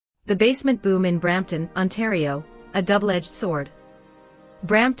The basement boom in Brampton, Ontario, a double-edged sword.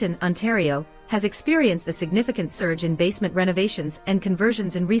 Brampton, Ontario, has experienced a significant surge in basement renovations and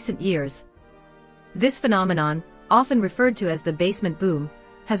conversions in recent years. This phenomenon, often referred to as the basement boom,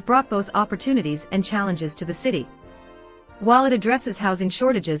 has brought both opportunities and challenges to the city. While it addresses housing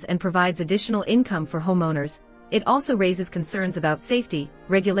shortages and provides additional income for homeowners, it also raises concerns about safety,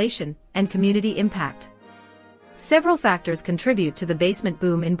 regulation, and community impact. Several factors contribute to the basement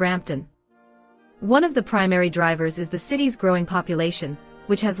boom in Brampton. One of the primary drivers is the city's growing population,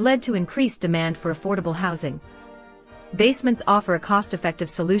 which has led to increased demand for affordable housing. Basements offer a cost-effective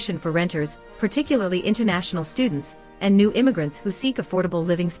solution for renters, particularly international students, and new immigrants who seek affordable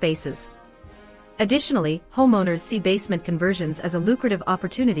living spaces. Additionally, homeowners see basement conversions as a lucrative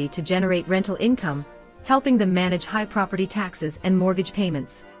opportunity to generate rental income, helping them manage high property taxes and mortgage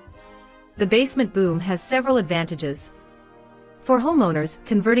payments. The basement boom has several advantages. For homeowners,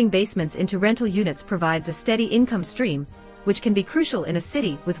 converting basements into rental units provides a steady income stream, which can be crucial in a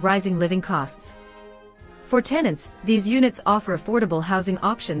city with rising living costs. For tenants, these units offer affordable housing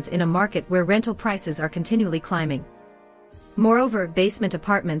options in a market where rental prices are continually climbing. Moreover, basement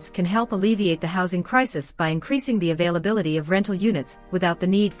apartments can help alleviate the housing crisis by increasing the availability of rental units without the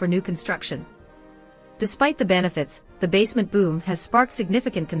need for new construction. Despite the benefits, the basement boom has sparked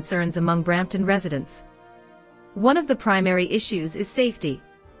significant concerns among Brampton residents. One of the primary issues is safety.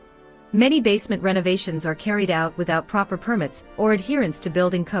 Many basement renovations are carried out without proper permits or adherence to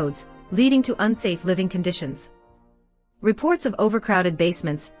building codes, leading to unsafe living conditions. Reports of overcrowded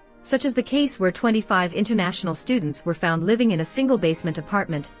basements, such as the case where 25 international students were found living in a single basement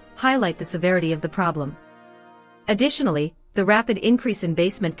apartment, highlight the severity of the problem. Additionally, the rapid increase in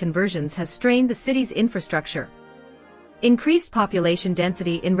basement conversions has strained the city's infrastructure. Increased population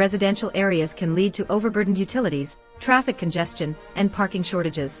density in residential areas can lead to overburdened utilities, traffic congestion, and parking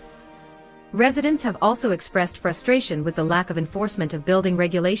shortages. Residents have also expressed frustration with the lack of enforcement of building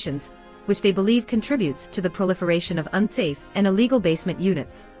regulations, which they believe contributes to the proliferation of unsafe and illegal basement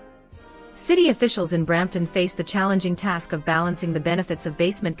units. City officials in Brampton face the challenging task of balancing the benefits of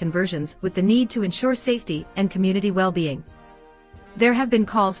basement conversions with the need to ensure safety and community well-being. There have been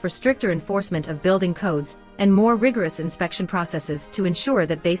calls for stricter enforcement of building codes and more rigorous inspection processes to ensure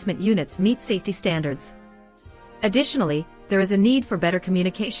that basement units meet safety standards. Additionally, there is a need for better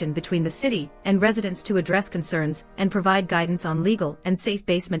communication between the city and residents to address concerns and provide guidance on legal and safe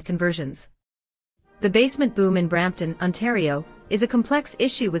basement conversions. The basement boom in Brampton, Ontario, is a complex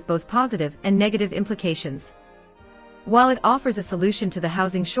issue with both positive and negative implications. While it offers a solution to the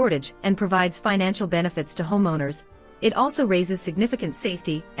housing shortage and provides financial benefits to homeowners, it also raises significant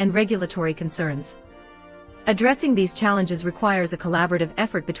safety and regulatory concerns. Addressing these challenges requires a collaborative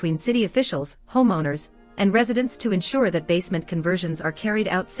effort between city officials, homeowners, and residents to ensure that basement conversions are carried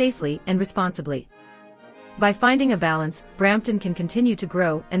out safely and responsibly. By finding a balance, Brampton can continue to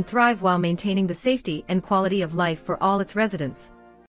grow and thrive while maintaining the safety and quality of life for all its residents.